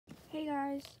Hey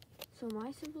guys, so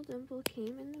my Simple Dimple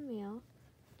came in the mail,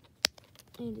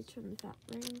 and it's from the Fat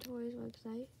Brain Toys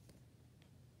website.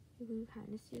 You can kind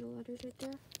of see the letters right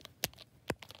there.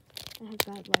 I have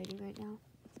bad lighting right now,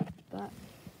 but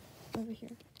over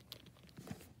here.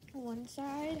 One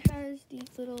side has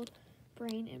these little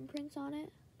brain imprints on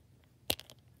it,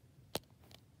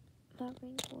 Fat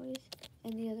Brain Toys,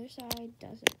 and the other side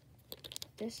doesn't.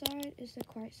 This side is the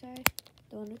quiet side,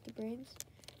 the one with the brains,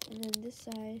 and then this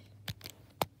side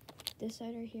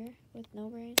right here with no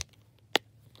brain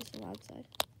is the loud side.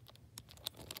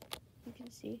 You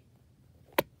can see.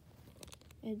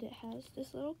 And it has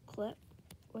this little clip,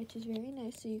 which is very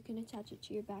nice, so you can attach it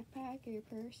to your backpack or your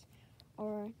purse,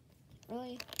 or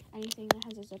really anything that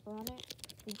has a zipper on it,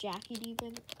 your jacket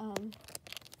even.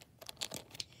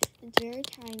 It's very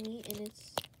tiny, and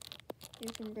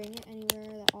you can bring it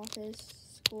anywhere, the office,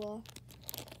 school.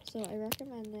 So I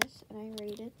recommend this, and I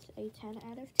rate it a 10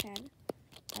 out of 10.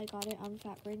 I got it on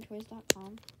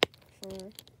fatbraintoys.com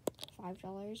for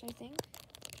 $5, I think.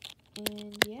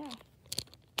 And yeah,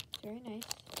 it's very nice,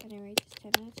 and I rate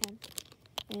this 10 out of 10.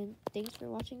 And thanks for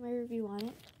watching my review on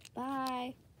it.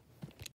 Bye!